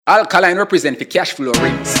Alakline represent for cash flow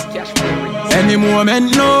rings. Any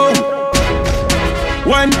moment, no.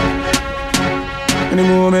 When. Any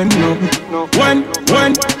moment, no. When.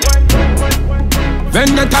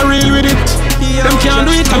 Vendetta real with it. Them can't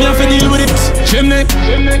do it, I'm here to deal with it. Chimney,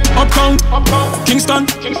 Uptown, Kingston.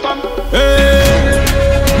 Hey.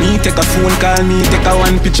 Me take a phone call, me take a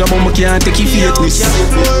one picture, but me can't take it fakeness.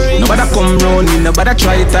 Nobody come round me, nobody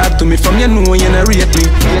try to talk to me. From you know you not rate me.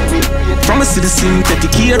 From a citizen, take the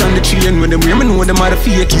care on the train. When them hear me know them are the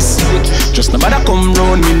fakies. Just nobody come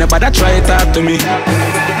round me, nobody try to talk to me.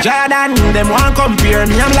 Jordan, them want compare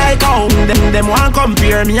me, I'm like oh. Them want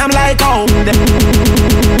compare me, I'm like oh.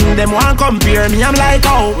 Them want compare me, I'm like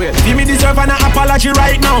oh. Give me deserve an apology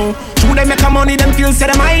right now. True them make a money, them feel say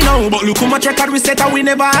them I know. But look how much record we set and we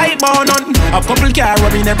never hype on none. A couple car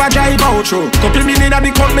where we never drive out through. Couple million a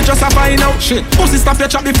big count, me just a find out shit. Pussy stop your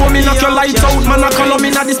chat before me knock your lights out. Man a call me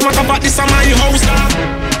na this matter but this a my house.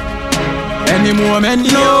 Any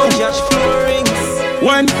moment, no.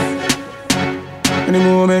 When. Any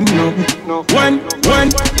moment, no. When.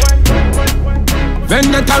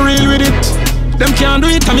 Vendetta real with it. Them can't do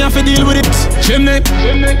it, I'm here to deal with it. Chimney,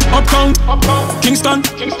 Uptown, Kingston.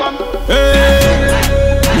 Hey.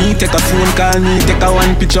 Me take a phone call, me take a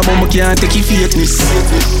one picture, but me can't take it fakeness.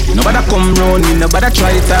 Nobody come round me, nobody try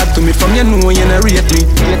to talk to me. From you know you not rate me.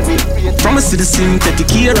 From a citizen, take the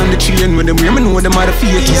care on the train. When them hear me know them are the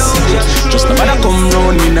fakies. Just nobody come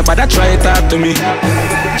round me, nobody try to talk to me.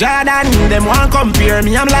 Jordan, them want compare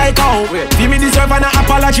me, I'm like oh. Give me deserve an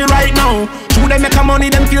apology right now. True them make a money,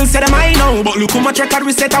 them feel say them I know. But look how much record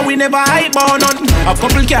we set and we never hype on none. A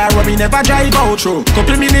couple car where we never drive out through.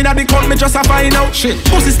 Couple million a big count, me just a find out shit.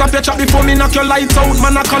 Pussy stop your chat before me knock your lights out.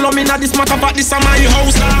 Man a call me na this matter but this a my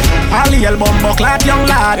house. All the album bucklat young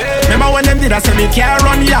lad. Remember when them did I say me care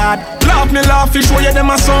run yard. Laugh, fish show you them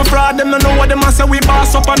a so fraud. Them don't know what them a say we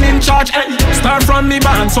boss up and in charge. Hey, start from me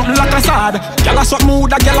band, something like a sad. Gyal a sort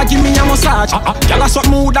mood, a gyal a give me a massage. Gyal a sort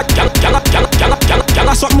mood, a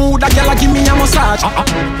gyal a sort mood, a gyal a give me a massage.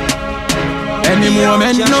 Any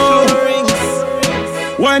moment, no.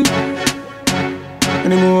 When.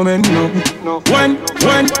 Any moment, no. When.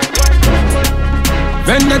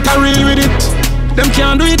 Vendetta real with it. Them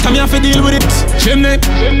can't do it, I'm here to deal with it. Chimney,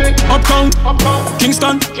 Uptown,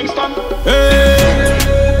 Kingston. Hey.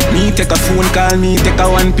 Me take a phone call, me take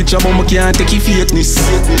a one picture, but me can't take it fakeness.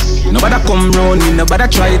 Nobody come round me, nobody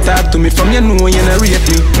try to talk to me. From you know you not rate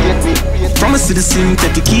me. From a citizen,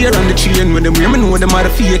 take the care on the train. When them hear me know them are the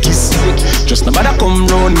fakies. Just nobody come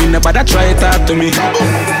round me, nobody try to talk to me.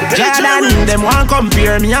 Jordan, them want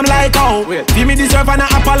compare me, I'm like oh. Give me deserve an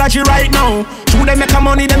apology right now. True them make a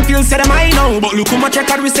money, them feel say them I know. But look how much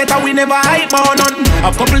record we set and we never hype on none.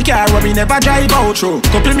 A couple car where we never drive out through.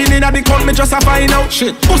 Couple million a big count, me just a find out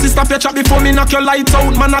shit. Pussy stop your chat before me knock your lights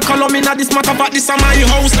out. Man a call me na this matter but this a my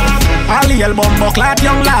house. All the album bucklat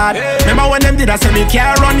young lad. Remember when them did I say me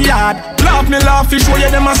care run yard. Laugh, fish show you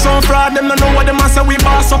them a so fraud. Them don't know what them a say we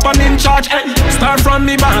boss up and in charge. Hey, start from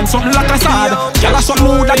me band, something like a sad. Gyal a sort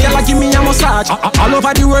mood, a gyal a give me a massage. All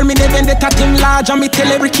over the world me they vendetta thing large. And me tell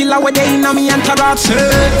every killer where they in a me entourage.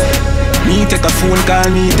 Me take a phone call,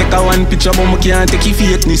 me take a one picture, but me can't take it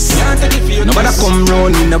fakeness. Nobody come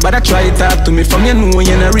round me, nobody try to talk to me. From you know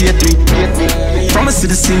you not rate me. From a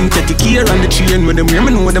citizen, take the care on the train. When them hear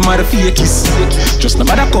me know them are the fakies. Just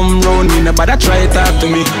nobody come round me, nobody try to talk to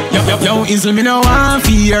me. Yo, Isle, me no want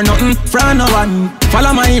fear nothing from no one.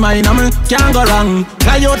 Follow my mind, I'm can't go wrong.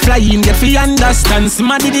 Fly out, fly in, get free understand.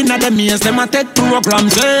 Somebody did not the maze, them a take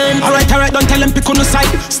programs. Alright, don't tell them pick on the side.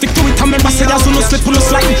 Stick to it, and remember say there's no slip on the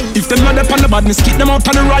slide. If them not up on the badness, keep them out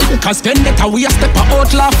on the right. Cause vendetta, we a step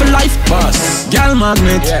out, laugh for life. Boss, gal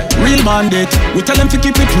magnet, real bandit. We tell them to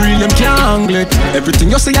keep it real, them can't angle it. Everything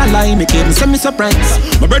you say I lie, make it send me surprise.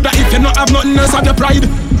 My brother, if you not have nothing else, have your pride.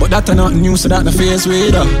 But that a nothing new, so that the face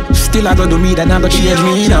with still I go do me, that not go change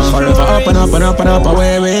me now. Forever up and up and up and up,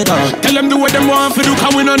 away we go. Tell them do what them want for do,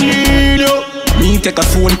 cause we no need you. Me take a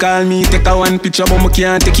phone call, me take a one picture, but me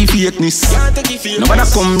can't take it fakeness. Nobody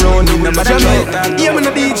come round me, nobody try to. Yeah, man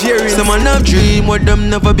a DJ. Some man have dream, what them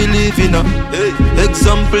never believe in.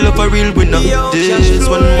 Example of a real winner. This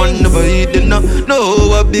one man never eat dinner.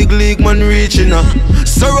 No, a big league man reaching.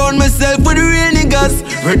 Surround myself with real niggas.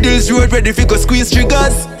 Red Hills Road ready for go squeeze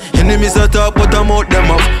triggers. Enemies are talk, but I'm out them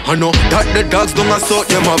off. I know that the dogs don't sort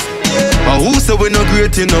them off. Who say we not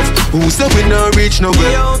great enough? Who say we not reach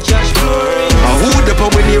nowhere? Who the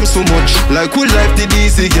power we name so much? Like who life did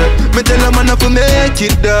easy get? Me tell them man to make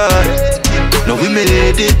it that. Now we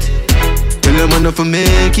made it. Tell them man to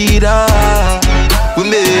make it that. We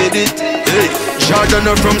made it. Hey, Jordan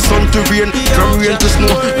from sun to rain, from rain to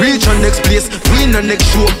snow. Reach our next place. We me in the next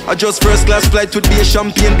show. I just first class flight to the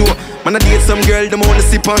champagne door. Man, I date some girl, them wanna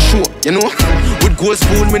sip and show. You know, with gold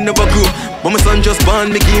spoon, we never grow. But my son just born,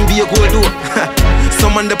 me game be a gold door.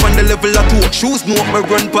 Some man up on the level of 2. Shoes no me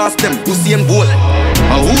run past them, who see him goal.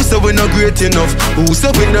 Who say we not great enough? Who say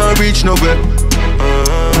we not reach nowhere?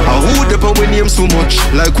 Who the power we name so much?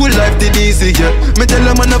 Like who life did easy, yeah. Me tell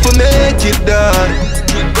them I never make it, dad.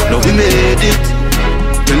 No, we made it.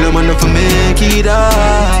 Tell them I never make it,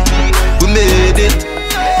 dad. We made it.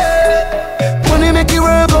 Money make you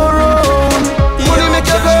work go round. Money make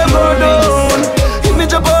your girl go down. Hit me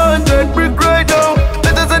jump 100 brick right down.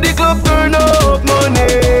 Better say the club turn up. Money,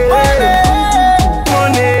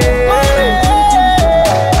 money,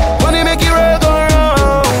 money make you work go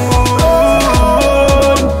round.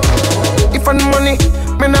 If I'm the money,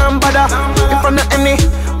 me nah bother. If I'm the any,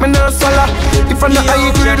 me nah swallow. If I'm the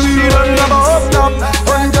high grade, we run about up top.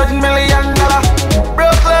 $100 million.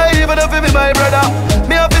 Broke life, but don't feel me my brother.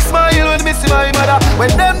 Me have to smile when me see my mother. When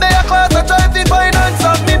them they a class, I try to finance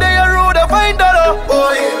up. Me they a road, I find dollar.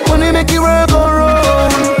 Money make you work go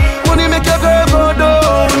round. Money make your girl go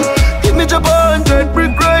down. Give me job 100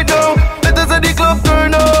 brick right down. Better say the club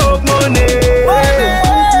turn up. Money, money,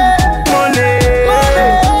 money,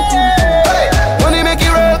 money make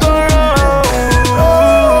you work go round.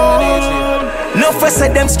 No fuss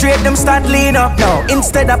at them straight, them start lean up now.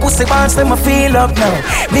 Instead of pussy bounce, them a feel up now.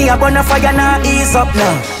 Me a burn a fire, now ease up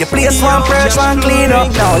now. The place one purge, one clean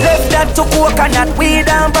up now. Left that to coconut, we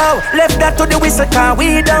down bow. Left that to the whistle car,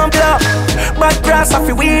 we down blow. Bad grass off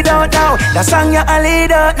we don't know. The song you a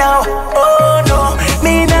lead out now. Oh no,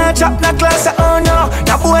 me nah drop na class, oh no.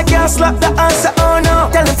 Now boy can't slap the answer, oh no.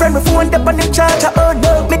 Tell him friend me phone up on him charger, oh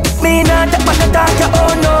no. Me nah tap on the doctor,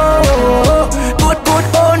 oh no. Good, good,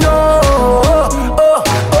 oh no.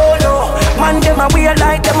 Oh no. Man them a wear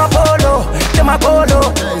like them a polo. Them a polo.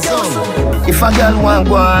 If a girl want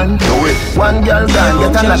one, do it. One girl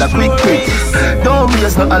gone, get another quick. Don't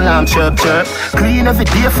raise no alarm, chirp. Clean every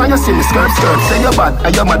day for you see me skirt. Say you're bad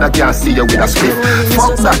and your mother can't see you with a script.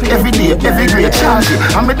 Fuck that every day, every grade charge it.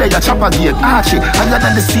 I'm me there, you chop a gate, archie. Higher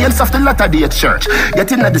than the saints of the latter day church.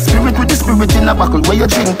 Get in the spirit with the spirit in a buckle where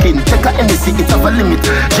you're drinking. Take a Hennessy, it have a limit.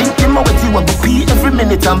 Drinking my wet, you a go pee every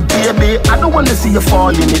minute. And baby, I don't wanna see you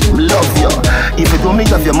fall in it. Love you. Even though me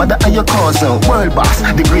have your mother and your cousin. World boss,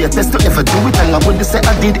 the greatest to ever do it. And I wouldn't say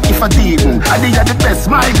I did if I didn't. I did the best,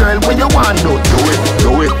 my girl, when you want to.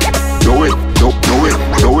 Do it.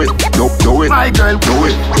 My girl, do it. My girl, do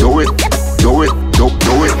it.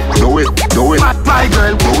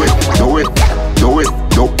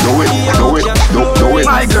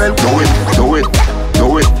 My girl, do it.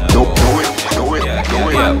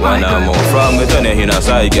 Yeah, when I'm more from me, turn in a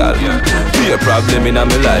side, girl. Be a problem in my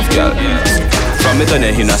life, girl. From me turn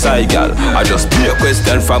in a side, girl. I just be a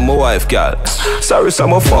question from my wife, girl. Sorry,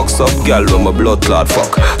 some of fucks up, girl, when my blood clot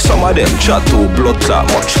fuck. Some of them chat to blood clot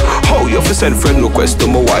much. How you fi send friend request to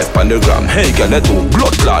my wife on the gram? Hey, girl, let do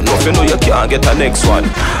blood clot. No, if you know you can't get a next one.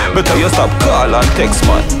 Better you stop call and text,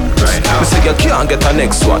 man. Me say you can't get a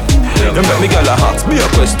next one. You make me girl a ask me a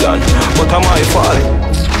question, but am I fall?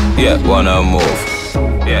 Yeah, wanna move.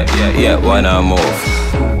 Yeah, wanna move.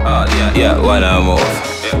 Yeah, wanna move.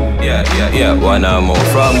 Yeah, wanna move.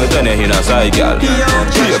 From me turn in a side, girl.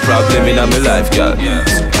 Be a problem in my life, girl.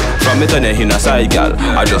 From me turn in a side, girl.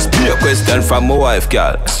 I just be a question from my wife,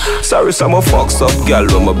 girl. Sorry, some of fucks up, girl,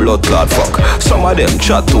 when my blood clot fuck. Some of them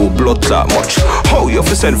chat to blood clot much. How you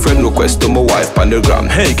fi send friend request to my wife on the gram?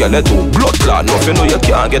 Hey, girl, let do blood clot. No, if you know you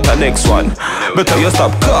can't get a next one. Better you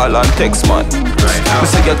stop call and text, man. Me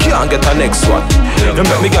say you can't get a next one. You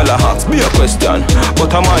make me girl a ask me a question,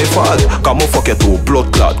 but am I fall? Come on, fuck you to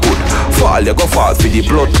blood clot good. Fall, you go fall for the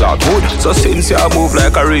blood clot good. So since you move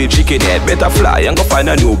like a real chicken head, better fly and go find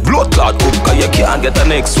a new blood clot good. Cause you can't get a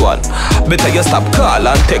next one. Better you stop call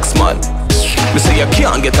and text, man. Me say you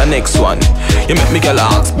can't get a next one. You make me girl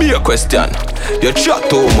ask me a question. You chat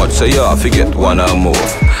too much, so you have to get wanna move.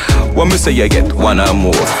 When me say you get wanna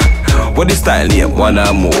move, what the style name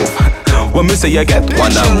wanna move. When me say you get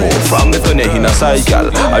wanna move. From me turn in a side, girl.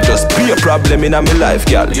 I just be a problem in my life,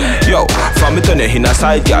 girl. Yo, from me turn in a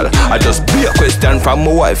side, girl. I just be a question from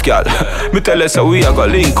my wife, girl. Me tell her so we a go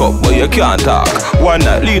link up, but you can't talk. One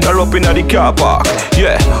night lean her up in the car park.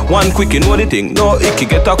 Yeah, one quick you know the thing. No icky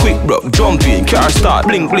get a quick bro. Jump in, car start,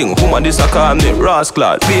 bling bling. Woman this a call me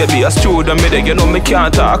rascal. Baby a student, me there you know me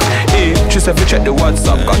can't talk. Hey, she said fi check the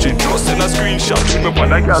WhatsApp, cause she just send a screenshot. Me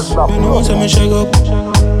wanna girl stop. You know say me shake up.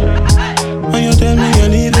 And you tell me you're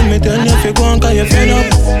leaving, me tell you if you go on cause you fed up.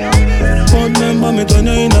 But remember me turn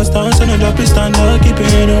you in a stance and I drop it stand up, keep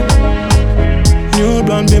it up. new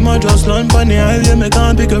blonde, be my just land on the highway, me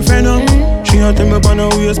can't pick a friend up. She a tell me on her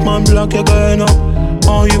waist, man, block you going up.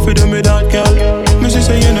 Oh, you fi do me that, girl. Me she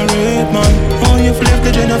say you no rape, man. Oh, you fi left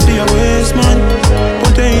the gender for your waist, man.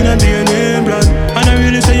 Put her in a DNA brand, and I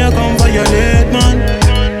really say you come violate, man.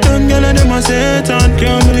 Them girl and them a Satan.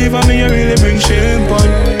 Can't believe how me you really bring shame on.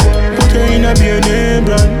 Put her in a DNA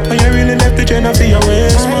brand, and you really left the gender for your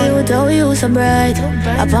waist, man. I would tell you so bright.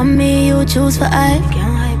 Upon me you choose for I.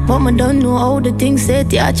 But me don't know how the things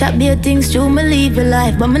set. Yeah, chat be things true, me live your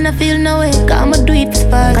life. But me not feel no way, cause I'ma do it for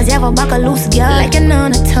spark. Cause you have a back a loose girl, like you're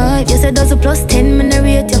not a type. You said there's a plus 10, me not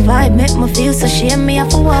rate your vibe. Make me feel so shame, me have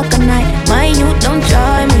to walk a night. My youth don't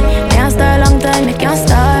try me, can't start a long time, you can't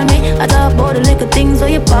start me. I talk about the little things where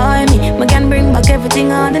you buy me. Me can bring back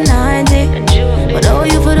everything on the 90. But oh,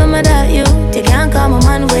 you for them that you can't call my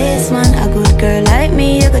man waste, man. A good girl like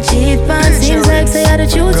me, you could cheat, man. Seems like say I the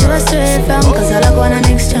truth, you a straight from. Cause I like one the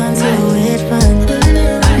next chance, you wait,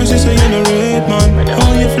 man. Me she say you no rape, man.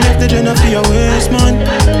 Oh, you flip the gender for your waist, man.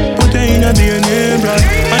 Put her in a DNA brand,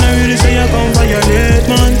 and I really say you come violate,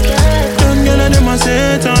 man. Them girl and them a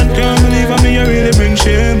Satan. Can't believe how me you really bring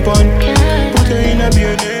shame on. Put her in a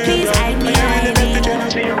DNA brand, and you really left the gender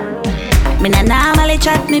for your waist. Me nah normally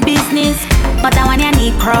chat me business, but I want you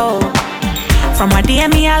need crow. From a day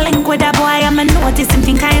me a link with a boy, and me notice him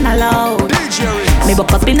think kinda loud. Me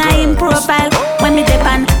book up in a him profile when me dip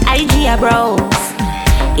on IG a bros.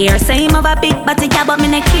 Here say him have a big body, yeah, but me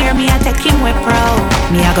not care. Me a take him with pro.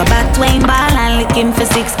 Me a go back to him ball and lick him for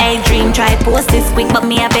 6. I dream try post this quick, but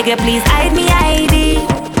me a beg you please hide me ID.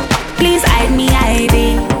 Please hide me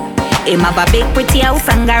ID. Him have a big pretty house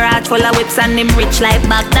and garage full of whips, and him rich like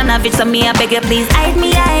Bogdanovich. So me a beg you please hide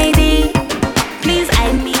me ID. Please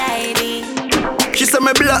hide me ID. She say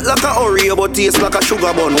me black like a Oreo but taste like a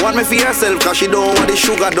sugar bun. Want me for herself cause she don't want the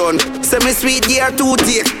sugar done. Say me sweet gear too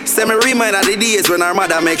thick. Say me remind of the days when her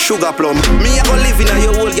mother make sugar plum. Me a go live in a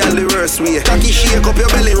your old girl the worst way. Cocky shake up your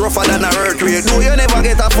belly rougher than a earthquake. No, you never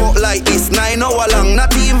get a fuck like this 9 hours long.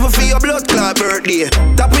 Not even for your blood clot birthday.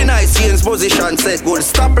 Tapping nice, change position, set good.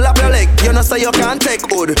 Stop lap your leg, you know say you can't take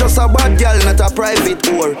hood. Just a bad girl, not a private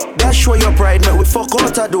whore. That's show your pride, make we fuck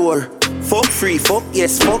out a door. Fuck free, fuck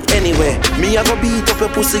yes, fuck anywhere. Me a go beat up your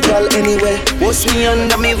pussy girl anywhere. Wash me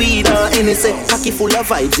under me weed or any say. Cocky full of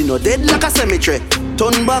vibes, you know, dead like a cemetery.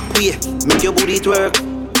 Turn back way, make your booty twerk.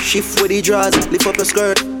 Shift with the drawers, lift up your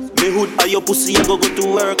skirt. Me hood or your pussy, you go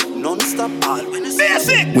to work. Non-stop, all when you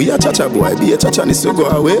say we a cha-cha boy, be a cha-cha nis to go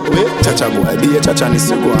away. Cha-cha boy, be a cha-cha nis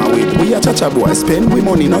to go away. We a cha-cha boy, spend we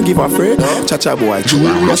money, no give a free. Cha-cha boy,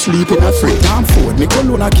 jewelry a sleep in a free. Damn food, me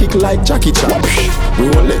cologne a kick like Jackie Chan.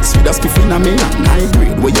 Rolex with a spiff in a me and high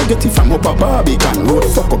grade. Where you get it from up a Barbican. Road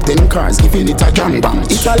fuck up 10 cars, giving it a gangbang.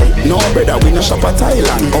 Italy, no brother, we no shop at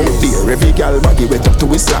Thailand. Out there, every gal baggy wet up to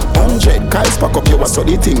his slap. 100 cars pack up, you a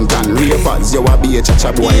study thing done. Ravers, you a be a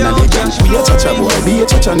cha-cha boy in a the gang. Be a cha-cha boy, be a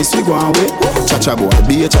cha-cha nis to go away. Cha-cha boy,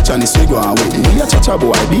 be a cha-cha nis to go away. Be a cha-cha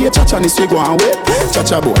boy, be a cha-cha nis to go away.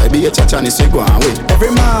 Cha-cha boy, be a cha-cha nis to go away.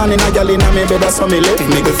 Every man in a gal in a me bed, so me live.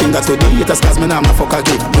 Middle finger to the haters, cause me nah ma fuck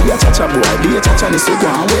again. Be a cha-cha boy, be a cha-cha nis to go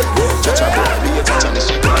away. Cha-cha boy, be a cha-cha nis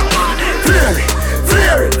to go away. Fear it,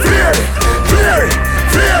 fear it, fear it, fear it,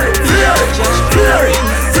 fear it, fear it, fear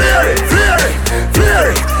it, fear it, fear it,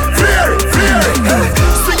 fear it, fear it, fear it.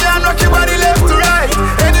 Swing and rock your body left to right.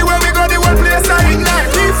 Anywhere we go, the whole place I ignite.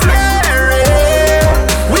 We flare it,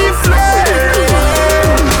 we flare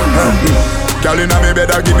it. Girl inna me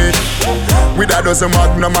bed a give me with a dozen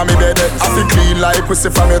magnum on me bed. I feel clean like pussy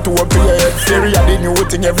from your toe up to your head. Theory a the new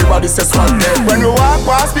thing, everybody says swag neck. When we walk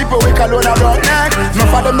past people, we call on a rock neck.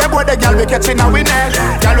 Enough of them they boy the girl we catching a we neck.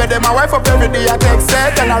 Girl with them a wife up every day I take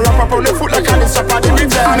set. And I wrap up on the foot like a this shop at the big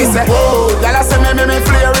jet. Me say, whoa, girl I say me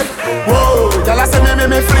flare it. Whoa, girl I say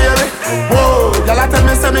me flare it. Whoa, girl I tell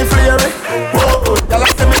me say me flare it. Whoa, girl I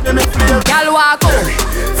say me flare it. Girl walk up,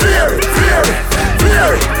 flare it, flare it,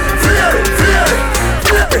 flare it, flare it, flare it,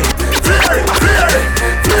 flare it, flare it, flare it,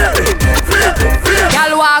 flare it, flare it, flare it.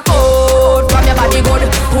 girl walk out from your body good.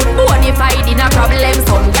 Good bonafide in a problem.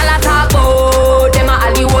 Some girl a talk about them a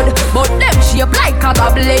Hollywood, but them shape like a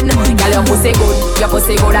goblin. Girl your pussy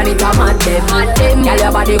good and it a mad them. Girl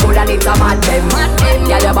your body good and it a mad them.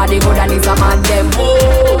 Girl your body good and it a mad them.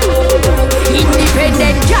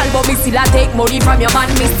 Independent girl, but me still a take money from your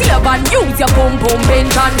man. Me still ban use your pum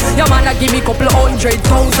pension. Your man a give me couple 100,000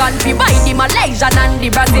 fi buy the Malaysian and the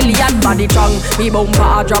Brazilian body tongue. Me bumper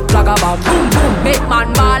a drop like a bomb. Boom boom, make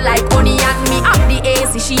man ball like honey and me have the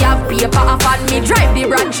AC, she have paper a fan. Me drive the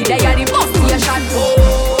branch, she there the bus station.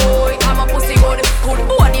 Oh, I'm a pussy good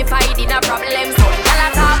bonafide in a problem. So girl a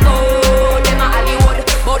talk about them a Hollywood,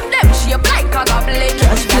 but them shape like a goblin.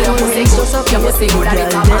 Girl a pussy good. Your pussy good and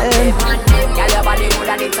it's a man them. Girl, your body good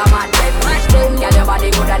and it's a man them. Girl, your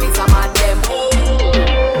body good and it's a man them.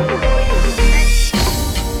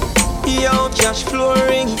 Yo, cash flow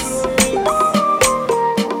rings.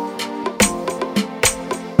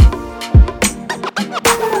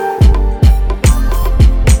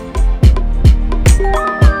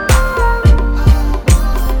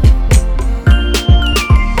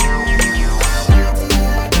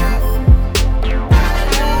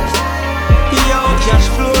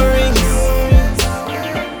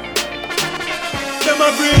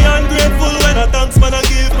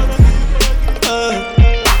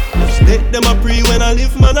 Them a pray when I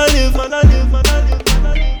live, man I live, man I live, man I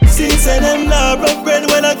live. See, say them nah broke bread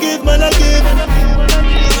when I give, man I give.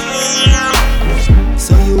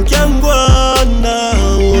 So you can go on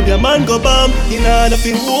now, your man go bam. You know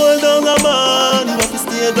nothing hold down a man, you have to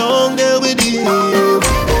stay down there with him.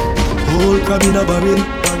 Whole crab in a barrel,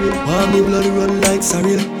 want me blood run like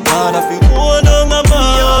sorrel. Nah nothing hold down a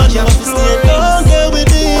man, you have to stay down there with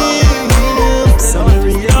him.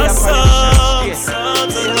 Summary your songs.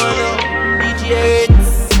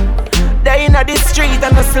 They inna the street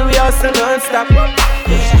and I see we hustle non-stop.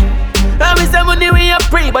 Yeah. And we say money we a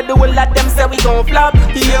pray, but the whole of them say we gon' flop.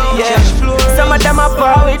 Yeah. Some of them are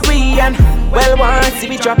power with we and well want see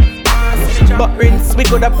we drop. But rinse, we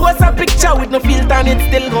coulda post a picture with no filter and it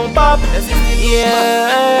still gon' pop.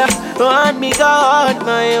 Yeah, want me God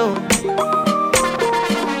my own.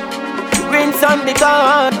 Rinse on the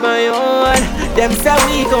God my own. Them say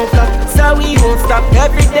we gon' flop, so we won't stop.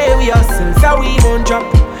 Every day we hustle, so we won't drop.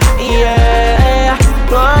 Yeah,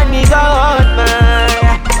 want me God, man.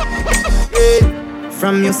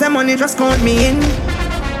 From you say money just count me in.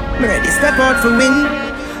 Me ready step out for win.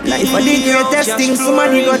 Life for the greatest thing.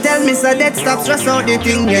 Somebody go tell me so that stop stress out the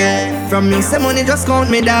thing, yeah. From you say money just count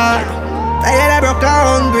me down. Tired of broke or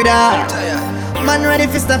hungry dog. Man ready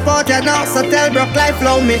for step out ya now, so tell broke life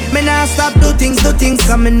flow me. Me nah stop do things,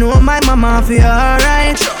 cause me know my mama feel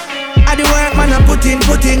alright. I do work man I put in,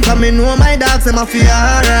 cause me know my dogs them a feel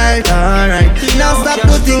alright. Now stop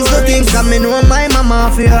do things, cause me know my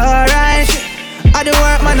mama feel alright. I do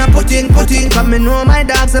work man I put in, cause me know my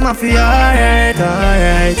dogs them a feel alright.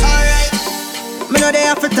 Me know they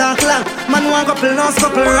have to talk long. Man want couple nose,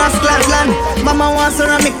 couple rascals land. Mama wants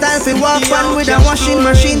ceramic tiles fi walk on with a washing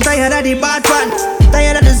machine. Tired of the bad pan,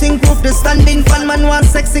 tired of the zinc roof, the standing fan. Man want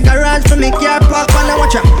sexy garage to make your park on.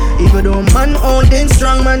 Watch out, even though man holding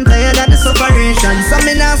strong, man tired of the separation. So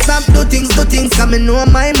me now stop do things, cause me know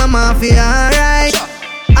my mama feel alright.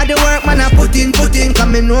 I do work man I put in, cause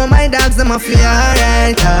me know my dogs them a feel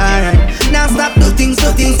alright. Now stop do things,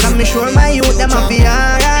 cause me sure my youth them a feel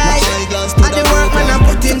alright. I do work man I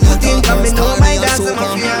put in, cause me know my dogs them a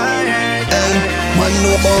feel alright. Man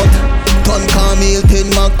know about ton Camille, 10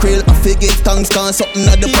 mackerel. I forget thanks cause something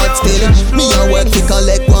at the pot still. Me a work to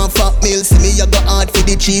collect one fat meal. See me a go hard for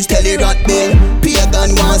the cheese, tell the rat bill.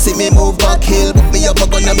 Pagan want see me move back hill, but me a go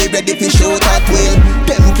gonna be ready to shoot at will.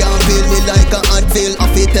 Them can't feel me like a Advil. I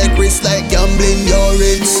fit take risks like gambling your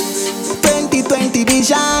rigs. 2020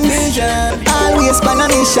 vision, always on a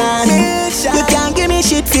mission. You can't give me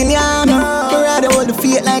shit for me, but rather hold the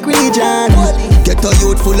faith like religion. Get a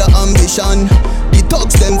youth full of ambition. The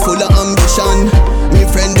thugs them full of ambition. Me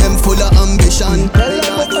friend them full of ambition. Tell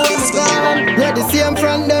them what was gone. Yeah, the same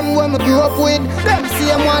friend them when me grew up with. Them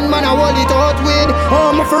same one man I hold it out with.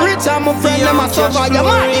 Oh, me for rich and my friend them a suffer. Yeah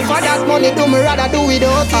man, if I that money do me rather do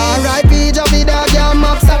without. R.I.P. Javi dog yeah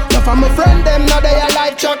Maxa. Now for my friend them now they a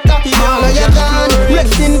life chapter. All of you gone.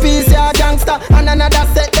 Rest in peace ya gangster. And another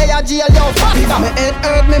set they a jail yo faster. Me head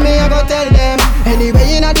hurt me a go tell them.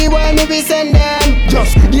 Anyway inna the world me be send them.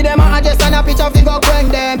 Just give them a address and a picture fi go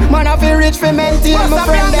crank them. Man I feel rich fi maintain my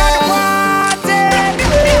friend them.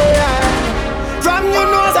 From you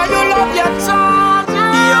know that you love your song.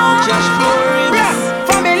 Yo, cash flow rings.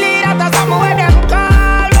 Family that is something where them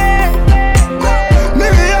call me. Me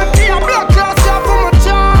empty a blood clot shop for my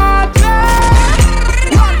charge.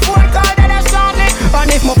 One phone call that I shot me.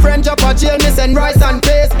 And if my friend jump a jail, me send rice and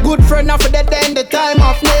paste. Good friend after that then the time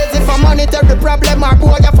of needs. If I monetary problem I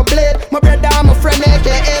go ya for blade. My brother and my friend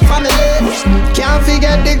aka family. Can't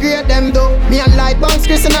forget the great them though. Me and Light Bounce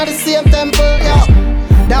Christian at the same temple, yeah.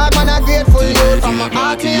 Dog man a grateful youth. I'm a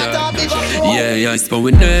heart me a top big up. Yeah, ice for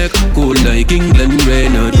we neck, cold like England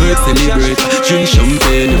rain. Hard work celebrate, drink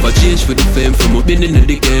champagne. Never change for the fame from up in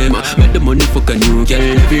the game. Make the money fuck a new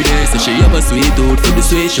girl every day. So she have a sweet tooth for the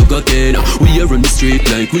sweet sugar cane. We are on the street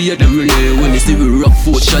like we are the relay. When you see we rock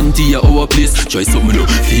for shanty at our place, try something new,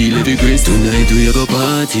 feel every grace. Tonight we go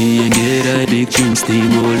party and get a big drink,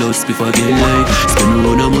 steam all us before get light. Spend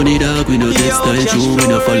all the money dog, we no text time true. We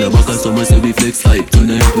no follow back and someone say we flex hype.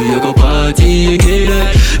 Tonight we go party and get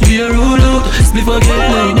high. We are roll out, before get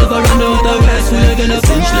light. Never run out of rest, we are gonna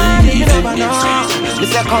finish line. Me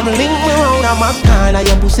say come link me round a my corner.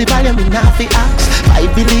 Your pussy value me not fi ask.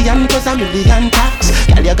 5 billion plus a million tax.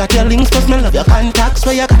 Girl you got your links plus me love your contacts.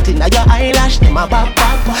 Where you got inna your eyelash, them a back.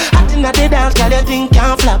 Hot inna the dance, girl you think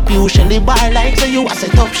can't flap. Usually bar like so you a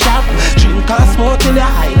set up shop. Drink and smoke till you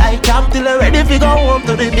high like cap. Till you ready fi go home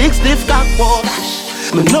to the big stiff cock. Oh gosh.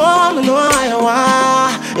 Me know how you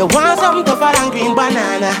want. You want something tougher than green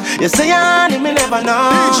banana. You say you honey, me never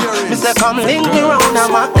know. Me say come link me round a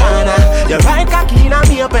my corner. You ride cocky and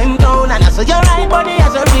me up and down. And I say you ride body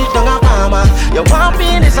as you reach down a farmer. You want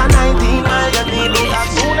penis at 19 and you need me as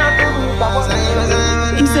soon as you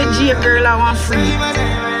move. He said G girl I want free.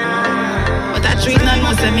 But I treat none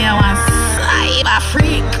more say me I want cyber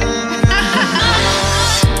freak.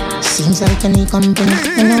 Seems like you need company.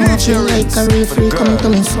 You know I feel like a real free. Come to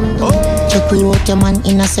me. Check we out your man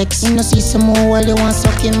in a sex. You know see some more while you want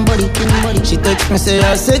suck him body. She text me say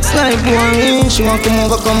her sex life boring. She want come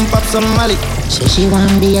over come pop some molly. She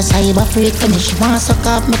want be a cyber freak for me. She want suck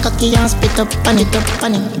up me cocky and spit up on it.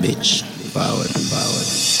 Bitch, forward.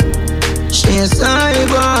 She a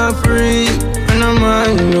cyber freak and I'm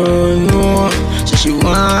like no. She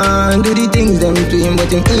want do the things them to him,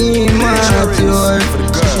 but him immature.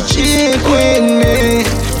 She cheat with me,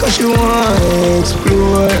 cause she want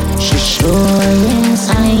explore. She showing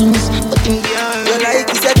signs, but him girl. You like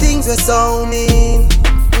you say things we so mean.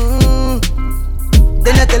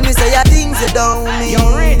 Then you tell me say your things you don't mean.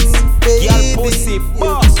 Your rinse, baby. your pussy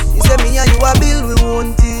boss. You say me and you a build we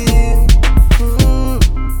one team.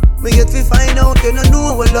 Me yet we find out you don't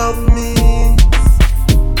know what love means.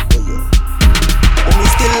 Me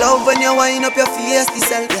still love when you wind up your face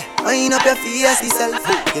yourself. Wind up your face yourself.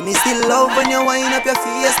 Yeah, me still love when you wind up your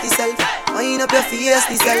face yourself. Wind up your face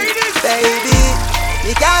yourself. Baby,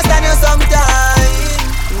 me can't stand you sometimes,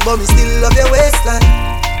 but me still love your waistline.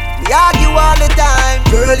 Me argue all the time.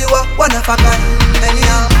 Girl, you are one of a kind.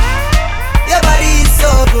 Anyhow, your body is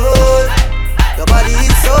so good. Your body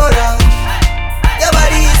is so right. Your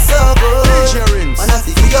body is so good. And I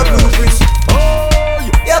see your blueprint.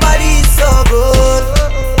 Your body is so good.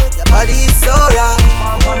 Your body is so right.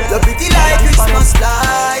 You're pretty like Christmas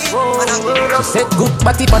light. She said good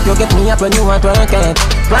body, but you get me up when you want work it.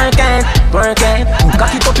 Work it.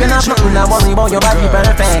 Cock it up, you're not nothing to worry about. Your body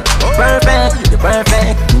perfect. You're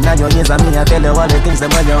perfect. Now your ears and me, I tell you all the things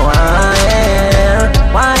that when you wire.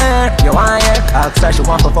 You wire. Ask her she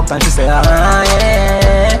want to fuck and she say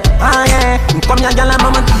come here, girl, and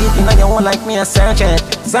mama deep in your own like me, I search it.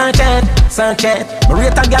 But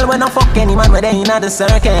rate a girl when I fuck any man where they in the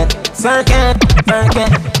circuit.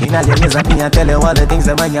 Inna your ears and me, I tell you all the things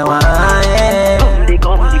that when you want.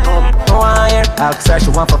 Wire. Ask her she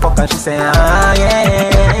want to fuck and she say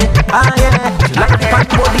like the fat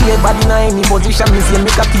body, head body in any position. Me say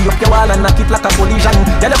make a key up your wall and knock it like a collision.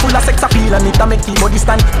 Girl, you full of sex appeal and it a make your body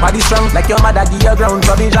stand. Body strong like your mother give you ground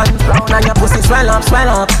provision. Round and your pussy swell up.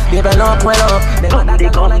 Develop well up. They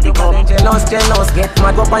come. Jealous. Get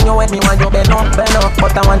mad up on your head, me want you bend up.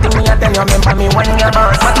 But I want me I tell you, remember me when you're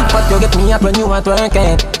boss. But you get me up when you want to work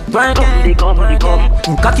it. They come.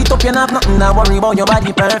 Cock it up, you have nothing to worry about. Your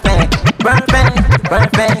body perfect.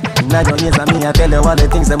 Now your ears and me I tell you all the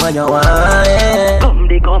things that when you want.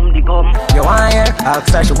 They come. You wire.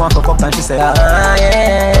 Ask her she want to fuck and she say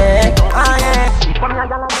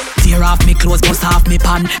Tear off me clothes, bust off me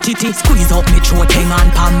pan. Titty squeeze up me throat, hang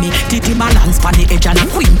on pan me. Titty balance pan the edge and a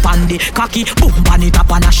queen pan the cocky boom pan it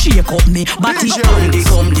up and a shake up me. Body come.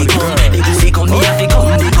 The goody come, me have to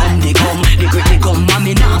come. The gritty come, and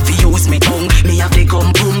me nah fi use me tongue. Me have to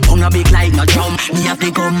come, boom, a big like no drum. Me have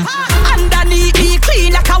to come. Underneath me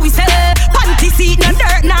clean like how we say. Panty seat, no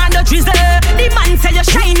dirt, no drizzle. The man say you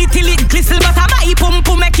shiny till it glisten, but I my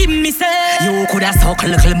pum make him miss it. You coulda suck a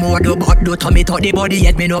little more, but do to me to the body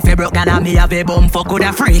yet me no fi broke and me have a bum fuck.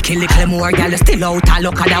 Coulda freak a little more, girl still out a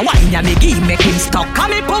look at the wine and me give make him stuck.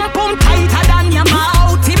 And me pum tighter than your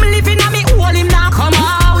mouth. Him living and me hole him now come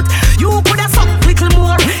out. You coulda suck little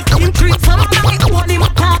more, him treat some and me hole him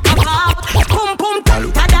talk about. Pum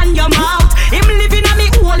tighter than your mouth. Him living and me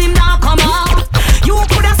hole him now come out. You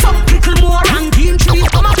coulda suck little more and him treat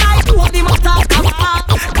some and me hole him talk about.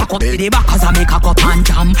 Cock up the back 'cause I me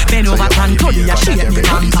and Tony a shake me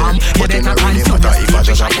bam bam. You better run to the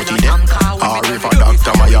stage and you know or if a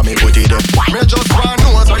doctor Miami put it there. Me just want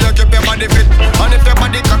know so you keep your body fit. And if your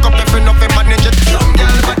body cock up, if you know fi manage it. Some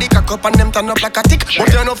girl body cock up and them turn up like a tick. But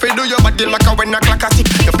you know fi do your body like a when a clock a tick.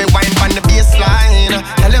 You fi wine pon the baseline.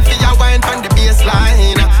 Tell you fi a wine pon the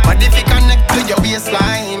baseline. Body fi connect to your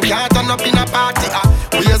waistline. Can't turn up in a party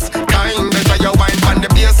waste time. Better you wine pon the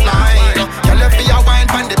baseline. Tell you fi a wine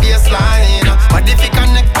pon the baseline. Body fi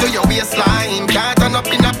connect to your waistline. Can't turn up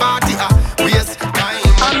in a party waste time.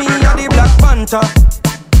 I mean you're the Black Panther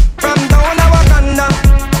from down a Wakanda.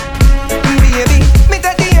 Baby, me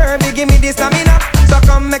take the herb, give me the stamina. So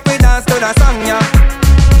come make me dance to the song, yeah.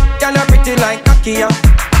 Girl, you're pretty like Akia.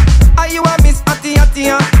 Are you a Miss Atty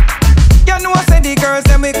Atty? You know I say the girls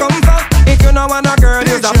them we come from. If you know want a girl,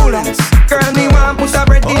 you's a bulla. Girl, me want put a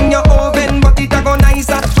bread in your oven, but it a go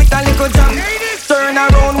nicer with a little jam. Turn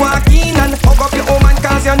around, walk in and hug up your woman,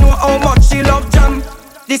 cause you know how much she love jam.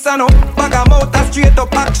 This a no bag of mouth, a straight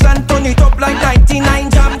up action. Turn it up like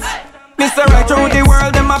 99 jams. Mr. Right through the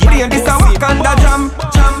world, them a play this a Wakanda jam,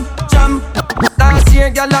 jam, jam. Last year,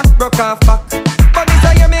 girl a broke off back, but this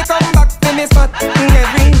a year me come back to me spot.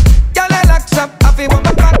 Every girl a lock shop, I feel what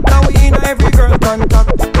my back. Now we in every girl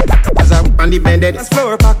contact. As I'm on the bended, that's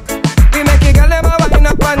floor pack. We make a girl them a wine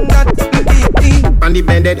up on that. on the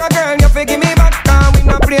bended, a girl you fi give me back, and we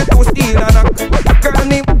no play to steal a knock. Girl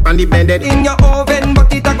me on the bended, in your oven,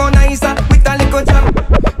 but it a go nicer with a little jam.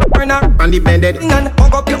 Turn her on the bended, and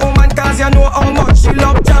hug up your woman, cause you know how much she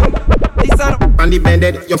love jam. This a on the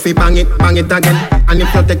bended, you fi bang it again. And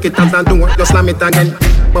if you take it as a do, you slam it again.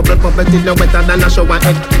 Bubble, bubble till you wetter than a shower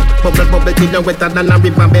head. Bubble, bubble till you wetter than a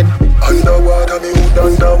river bed. Underwater, me hood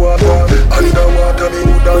underwater. Underwater, me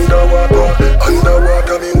hood underwater.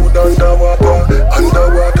 Underwater, me hood underwater.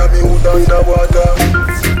 Underwater, me hood underwater.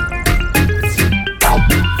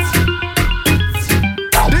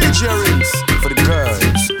 DJ rings for the girls.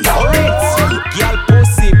 Girl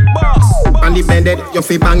pussy boss. On the bended, you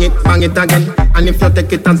fi bang it again. And if you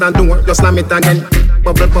take it as a do, you slam it again.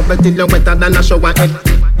 Bubble, bubble till you wetter than a shower head.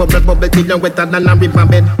 Bubble, bubble till you wetter than a river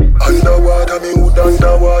bed. Underwater, me hood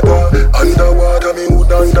underwater. Underwater, me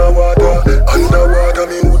hood underwater. Underwater,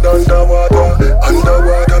 me hood underwater.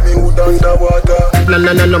 Underwater, me hood underwater. No,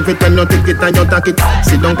 love it when you take it and you take it.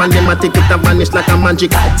 Sit down and them take it and vanish like a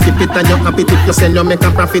magic. Skip it and you happy if you sell you make a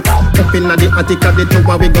profit. Up in the attic of the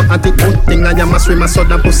tower we go at it. Good thing I am a swimmer so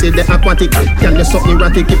that pussy the aquatic. Can you so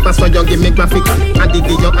erratic if I saw you give me graphic.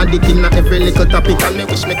 Addicted you addict in every little topic. And me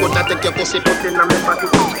wish me could have take your pussy put in a me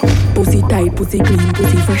pocket. Pussy tight, pussy clean,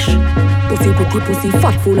 pussy fresh. Pussy pretty, pussy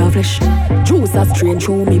fat, full of flesh. Juice a strain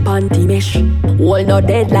through me panty mesh. All not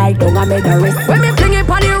dead like dung a mega rest. When me fling it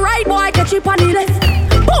on the right, boy catch it on the left.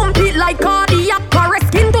 Pump it like cardiac arrest.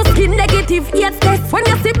 Skin to skin negative 8 test. When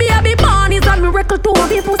you see baby born is a miracle to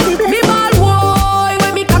be pussy blessed. Me ball boy,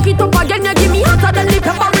 when me cock it up again you give me hotter than the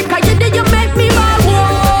paprika. You did you make me ball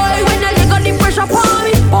boy. When I leg on the pressure for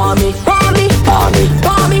me, for me, for me, for me,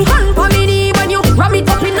 for me. Hand for me knee when you ram it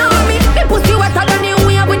up in army. The pussy wetter than the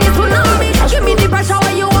wave with the tsunami. Give me the pressure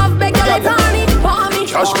when you have beg the let on it for me.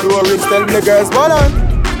 Cash flow rings, tell the girls, hold on,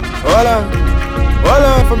 hold on. Hold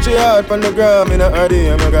on from she hard from the gram. In a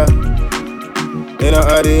RDM, you got. In a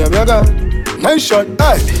RDM, you got. Nice shot,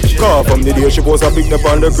 aye. Call from the day she post a pick up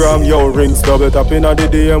on the gram. Yo, rings double tap in a the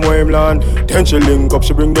DM where him land. Then she link up,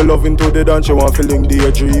 she bring the love into the dance. She want to link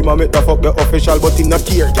the dream. I make the fuck the official, but in a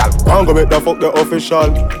tear, gal. I'm gonna make the fuck the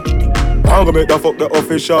official. I'm gonna make the fuck the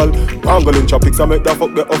official. I'm gonna lynch pics, I make the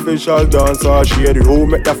fuck the official. Dancer, share the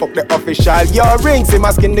room, make the fuck the official. Yo, rings, see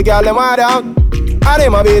my skin, the gal, them hard out. I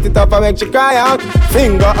them a beat it up and make she cry out.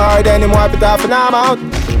 Finger hard and him wipe it off and I'm out.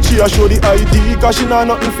 She a show the ID cause she know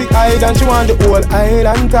nothing fi hide. And she want the whole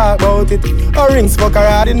island talk about it. Her rings fuck her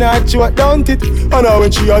hard in her throat, don't it? And now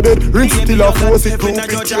when she a dead, rings still a force it. Proof it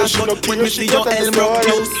till she no kill, she got a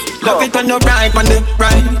story. Love it on the right on the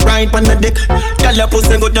right on the dick. Girl your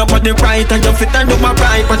pussy good up on the right and you fit and do my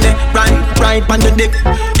right on the right on the dick.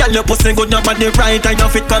 Girl your pussy good up on the right and you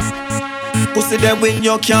fit cause pussy there when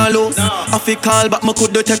you can't lose. I feel call but me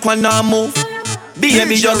could do take one and move.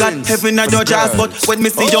 Baby, you got heaven at your jazz, but when me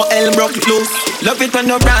see your elm broke loose. Love it on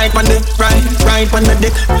the right on the right on the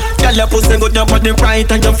dick. Girl, your pussy good up on the right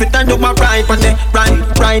and you fit and do my right on the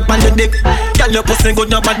right on the dick. Girl, your pussy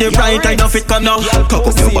good up on the right and you fit come now. Cock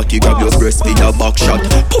up your body, grab your breast in your back shot.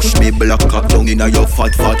 Push me black cock down in your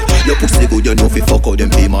fat. Your pussy good, you know fi fuck out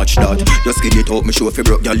them fi match that. Just skin it out, me show fi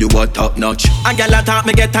broke, girl, you a top notch. And girl, I talk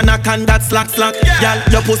me get a knock and that slack. Girl,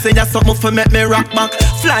 your pussy just something for make me rock back.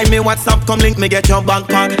 Fly me WhatsApp, come link me get your back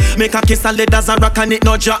pack. Make a kiss and let as a rock and it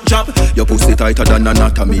no drop. Your pussy tighter than a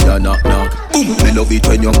knot and me a knock. Boom, me love it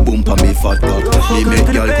when you boom pa me fat cock. Me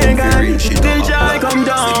make y'all come for real shit up.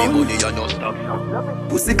 See me money and no stop.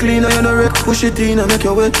 Pussy clean and you no wreck. Push it in and make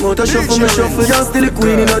your wet. Motor shuffle me shuffle. You're still the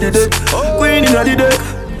queen inna the deck. Queen inna the deck.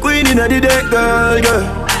 Queen inna the deck, girl.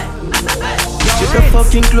 She's a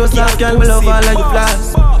fucking close up, girl. We love all of your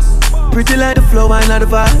flaws. Pretty like the flow and the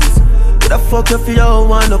vibes. What the fuck if you don't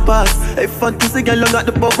wanna pass? Hey, fantasy girl, you got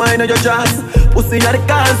the butt mine on your jaws. Pussy are the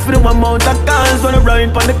cars for the one amount of cars. When I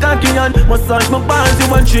ride on the cocky and massage my balls. You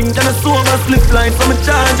want drink and a sober slip line from a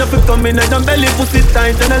charge. If you come in and your belly pussy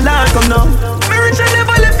tight and a lot come now. Me rich and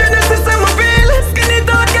never left you, this is how I feel. Skinny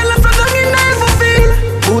dog, girl, so long in life I feel.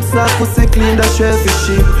 Boots like pussy clean, that shellfish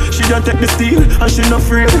sheep. She don't take the steel and she not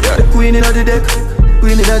free. You're the queen inna the deck.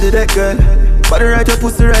 Queen inna the deck, girl. Body right, your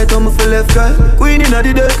pussy right, on my for left, girl. Queen inna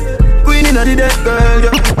the deck. Queen inna the deck, girl,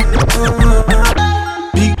 yeah.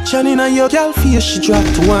 Big Chan inna your girl face, she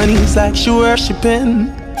dropped to one knees like she worshiping.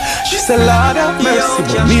 She said, Lord have mercy,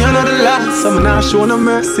 but me another last, so I'm not showing no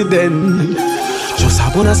mercy then. Just a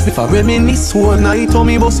bonus if I reminisce one night. Told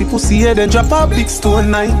me bossy pussy head and drop a big stone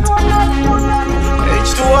night.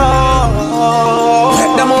 H2O,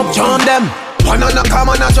 let them up, join them. One on a come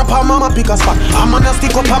on a drop a mama pick a spot. A man a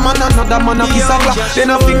stick up a man another man a kiss a clock.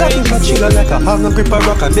 Then a finger think a chiller like a hang a grip a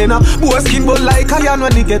rock. And then a boy skin but like a yarn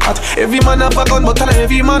when they get hot. Every man have a gun but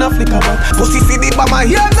every man a flick a bat. Pussy see the bomber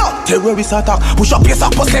here no terrorist attack. Push up your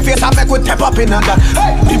pussy face and make we tap up in a that.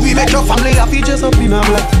 Hey, if we make your family happy just up in a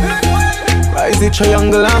black. Rise the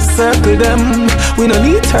triangle and circle them. We no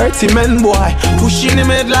need 30 men boy. Pushing him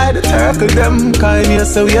head like the turtle them. Kind here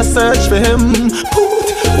so we a search for him.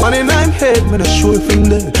 One in I'm head, man, I sure from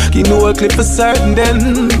there. You know a clip for certain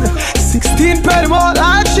then. 16 pretty more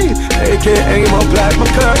like shit. AKA him up like my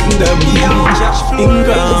curtain them.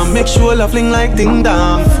 Ingram, make sure I fling like ding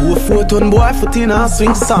dong. 4 ton boy foot in a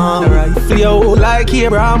swing song. Rifle your like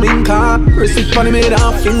Abraham Lincoln. Receipt funny made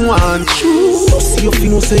a fling one. See if you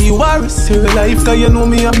know say you are risk your life. Cause you know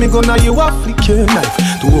me and me gonna you a flick your knife.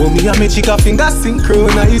 To hold me and me chica finger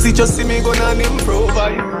synchronize. You just see me gonna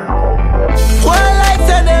improvise. Why like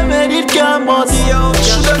say them made it can't bust?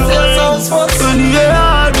 Shoulda say sounds fuck. When the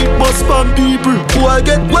air it bust from people who I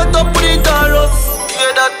get wet up with it and rough.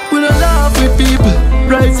 Hear that? We don't laugh with people.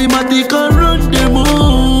 Rise him a dick and run them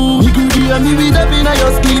move. You could hear me with them in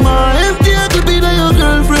your schema. Empty could be your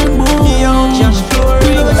girlfriend move. We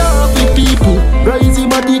don't laugh with people. Rise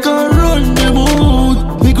him a dick and run them move.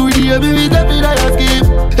 You could hear me with them in your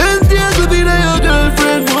schema. Empty could be your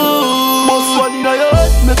girlfriend move. Must one in your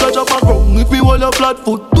head, make a drop a ground. If we want a flat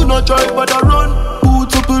foot, do not try but a run.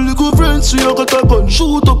 Boots up a little friends, so you got a gun.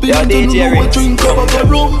 Shoot up in the no drink up a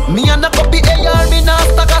rum. Me and the puppy AR, me not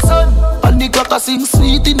stack a son. And the clock a sing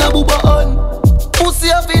sweet in a booba on. Pussy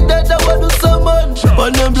a fit dead, I want to summon.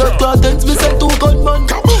 And them blood clottens, me send 2 gunman.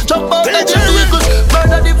 Jump out the jet wiggle,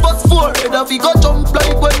 murder the first 4. Head off, he go jump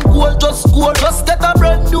like when goal just score. Just get a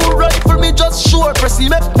brand new rifle, me just sure. Press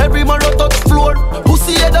him up, every man out touch floor.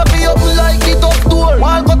 Pussy head off, he up like the top door.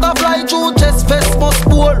 Wall cut a fly through chest, vest must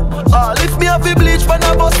pour. If me have a bleach, pan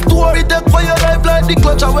a bus tour. It take for your life like the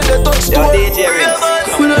clutch when they touch store.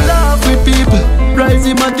 We don't laugh with people. Rise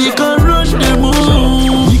him a dick and run them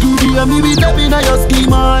move. You could be a me with them in your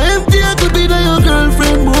schema. Empty could be your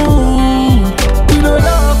girlfriend move. We don't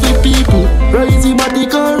laugh with people. Rise him a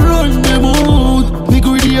dick and run them move. You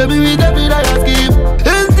could be a me with them in your scheme.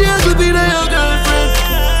 Empty could be your girlfriend.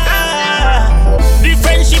 The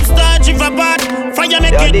friendship start drift apart. Fire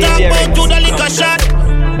make it talk about to the liquor shot.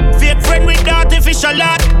 Fake friend with the artificial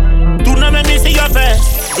lot. Do not make me see your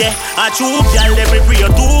face. Yeah, I true girl, let me bring you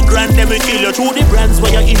 2 grand. Let me kill you through the brands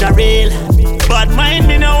where you're in a rail. But mind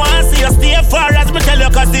me no one see you stay far as me tell you.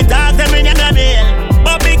 Cause the dog them in your mail.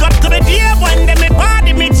 But big up to me dear one, them me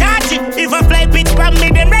party, me charge it. If I play pitch from me,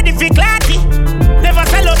 them ready for clarity. Never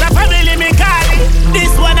sell out a family, me call it.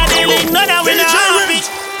 This one a dealing, none of we no have it.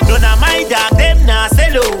 None of my dog, them nah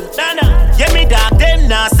sell out. Yeah, me dog, them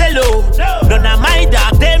nah sell out. None of my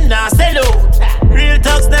dog, them nah sell out. Real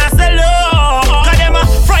talks nah sell out. Cause them a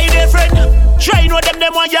Friday friend. Try know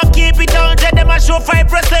them want you keep it down. Them a show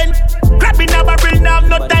 5%. Grabbing a barrel now,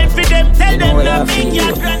 no time for them. Tell them nothing,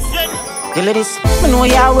 your grandson. You ladies, I know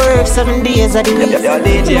you work 7 days of the week.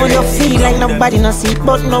 I know you feel like nobody no see,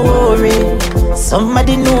 but no worry.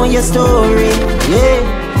 Somebody know your story,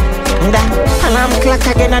 yeah. That alarm clock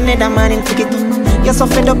again, another man in pick it up. You're so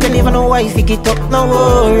fed up, you don't even know why you pick it up. No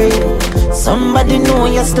worry, somebody know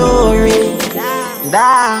your story.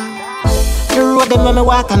 Da. The road them when me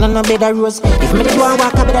walk on a bed of rose. If me the one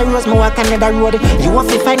walk a bed of rose, me walk another road. You have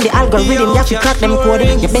to find the algorithm, you have to crack them code.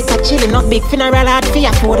 You better chill, not big funeral hard for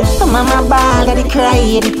your food. Mama ball, daddy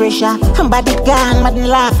cry, the pressure. I'm body gang, mad and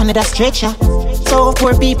laugh under the stretcher. So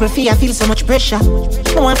poor people feel so much pressure.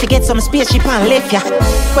 No one forget some spaceship and left ya.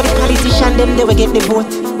 For the politician, them they will get the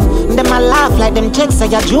vote. Them a laugh like them checks are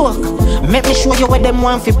a joke. Make me show you what them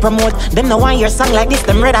want to promote. Them no want your song like this,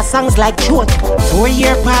 them rather songs like chute. 4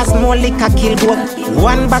 year past, more liquor kill goat.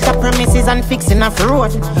 One bag of promises and fixing off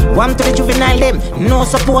road. One to the juvenile, them no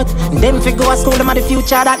support. Them fi go to school, them are the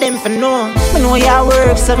future that them for know. I know you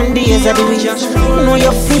work 7 days of the week. I know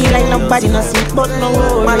you feel like nobody no see, but no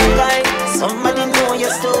Alakline, somebody know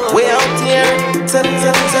your story. We out here, tell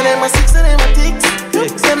them a 6 and them a ticks.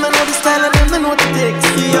 Them know the style and them know the ticks.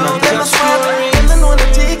 Them a smart, them know the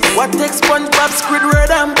ticks. What takes SpongeBob, Squidward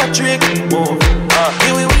and Patrick?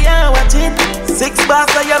 Here we are watching 6 bars,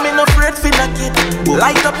 I am in afraid for knock it.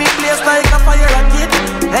 Light up in place like a fire rocket.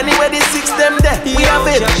 Anyway, the 6 them there, we have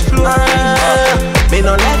it. Me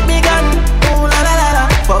no let me gun. Ooh la la la la.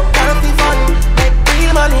 Fuck healthy fun, make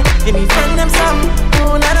real money. Give me friend them some.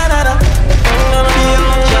 Ooh la la la la.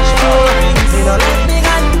 Me no let me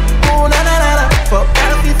gun. Ooh la la la la. Fuck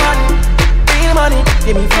healthy fun, real money.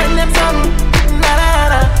 Give me friend them some. La la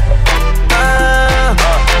la.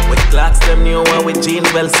 With clocks them new one with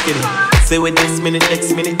jeans well skinny. Say with this minute,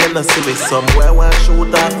 next minute, then I see it. Somewhere one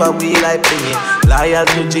shoot off a wheel like thingy. Loyal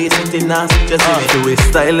to G-City, nasty, just in it. Do it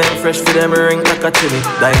style and fresh for them, ring like a chili.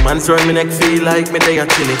 Diamonds round me neck, feel like me they a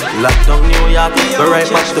chili. Lockdown New York, go right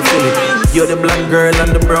back to Philly. You're the black girl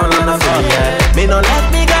and the brown and the Philly, yeah. Me no let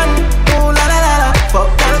me gun, ooh la la la la.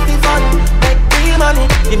 Fuck healthy fun, make real money.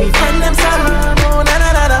 Give me friend them some, ooh la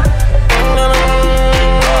la la la.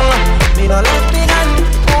 Me no let me gun,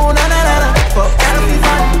 ooh la la la la. Fuck healthy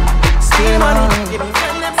fun.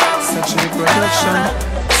 Sexual production.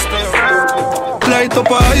 Light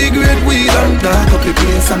up a high grade weed and dark up the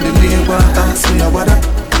place and the neighbor ask me what that.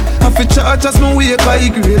 I fi charge as my wake high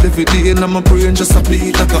grade every day and my brain just a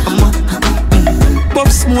beat like a hammer.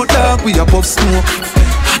 Puff smoke dog, we a puff smoke.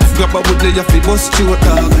 Grab a wood lay a fi bust through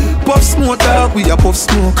dog. Puff smoke dog, we a puff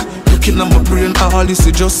smoke. Looking at my brain, all this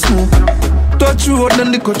is just smoke. Touch road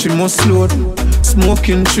and the country must load.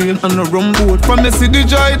 Smoking train and a rum boat. From the city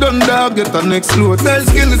joy done dog, get the next load. Tell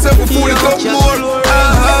skin itself before it up more.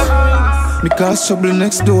 Me cause trouble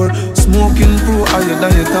next door. Smoking pro higher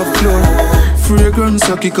than your top floor. Fragrance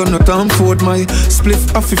I kick on the Tom Ford. My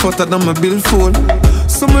spliff half fatter than my billfold.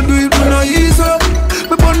 Some do it when I ease up.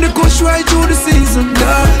 Me burn the kush right through the season,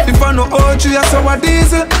 dog. If I know OG, I saw a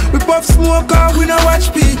diesel. We puff smoke out, we not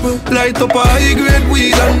watch people. Light up a high grade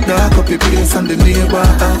weed and dark up the place and the neighbor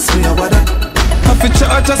ask me what that. I fi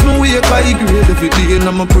charge as my wake high grade every day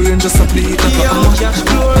and my brain just a bleed like a hammer.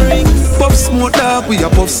 Puff smoke dog, we a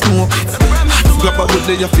puff smoke. Grab a wood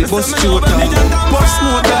there, you fi bust through dog. Puff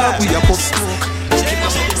smoke dog, we a puff smoke.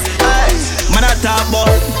 Man I talk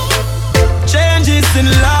about changes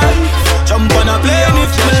in life. Jump on a plane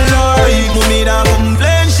if me like. No me nah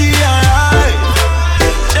complain, she alright.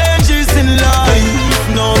 Changes in life,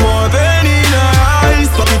 no more pain in her eyes.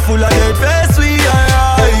 Pocket full of dead face, we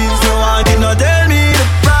alright. No one did not tell me the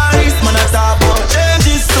price. Man I talk about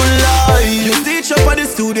changes to life. You teach up at the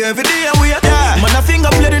studio every day and we man a finger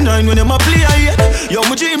play the 9 when them a play a 8. Yo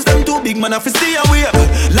my dreams them too big, man I fi stay away.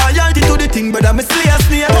 Loyalty to the thing, brother me slay a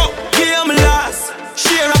snake. Game last,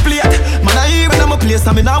 share a plate. Man I hear when I'm a place,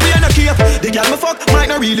 I mean now we ain't a cape. The girl me fuck might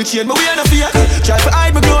not really change, but we ain't a fake. Try to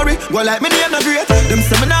hide my glory, go like me name not great. Them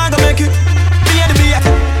say me nah go make it, be the bait.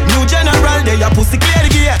 New general, they a pussy clear the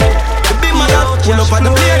gate. The big man up, pull up and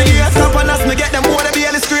the play the gate. Stop on us, me get them more than be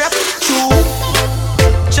in the scrape. True,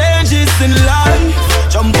 changes in life.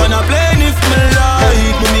 Jump on a plane if me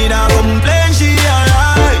like. Me nah complain, she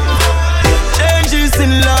alright. Changes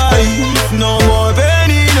in life, no more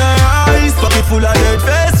pain in her eyes. Pocket full of dead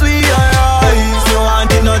face, we alright. No one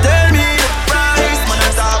did not tell me the price. Man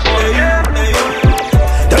I talk about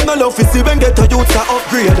them no love to see when get a youth to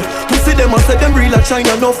upgrade. Pussy them and say them real and shine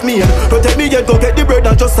enough made. Protect me yet go get the bread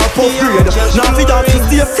and just a puff grade. Now fi dance to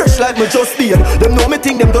stay fresh like me just did. Them know me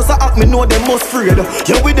think them just a act, me know them must afraid.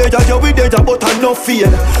 Yeah we there, but I no fear.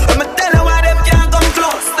 I'ma tell her why them can't come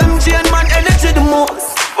close. Them chain man energy the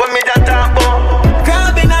most. What me that talk about?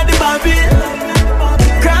 Crabbing at the barbill,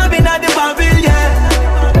 crabbing at the barbill,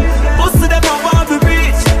 yeah. Pussy them a want to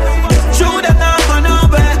reach. Show them not go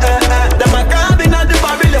nowhere. Them a crabbing at the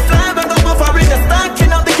barbill. The fly back up for it. The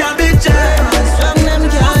stacking up the cabbage, yeah.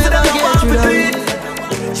 Pussy them a want to reach.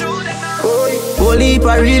 Holy heap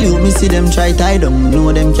a real you, me see them try tie down.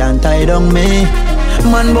 Know them can't tie down me.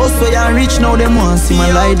 Man boss where you reach now, them want see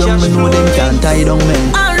my lie down. Me know them can't tie down me.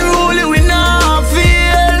 Unruly we not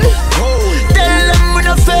feel. Tell them we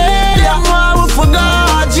not fail. Them want we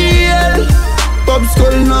forgot jail. Pop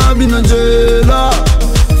skull now been a jailer.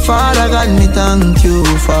 Father God, me thank you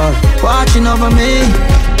for watching over me.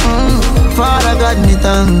 Father God, me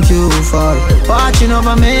thank you for watching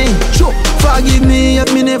over me. Forgive me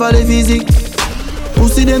if me never live easy.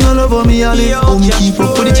 Pussy them all over me, I live home. Keep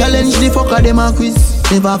up with the challenge, the fucker them a quiz.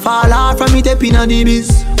 Never fall off from me, tapping on the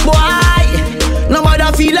biz. Boy, nobody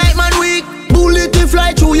feel like man weak. Bullet to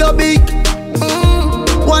fly through your beak.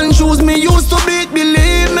 One shoes me used to beat.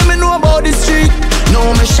 Believe me know about the street. No,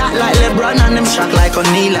 me shot like LeBron and them shot like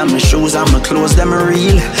O'Neal. And my shoes and my clothes, them are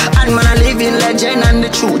real. And man, I live in legend and the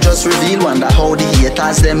truth just reveal. Wonder how the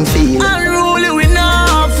haters them feel. Unruly we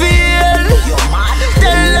not feel.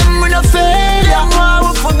 Tell them we not fail. Them want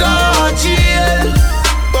we forgot jail.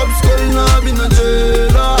 Pop skull now been a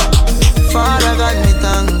jailer. Father God, me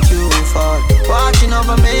thank you for watching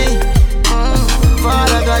over me.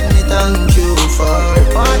 Father God, me thank you for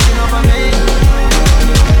watching over me.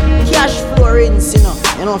 Cash flow rings,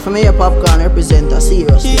 you know for me a popcorn represent a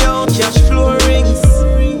serious. Yo, cash flow rings.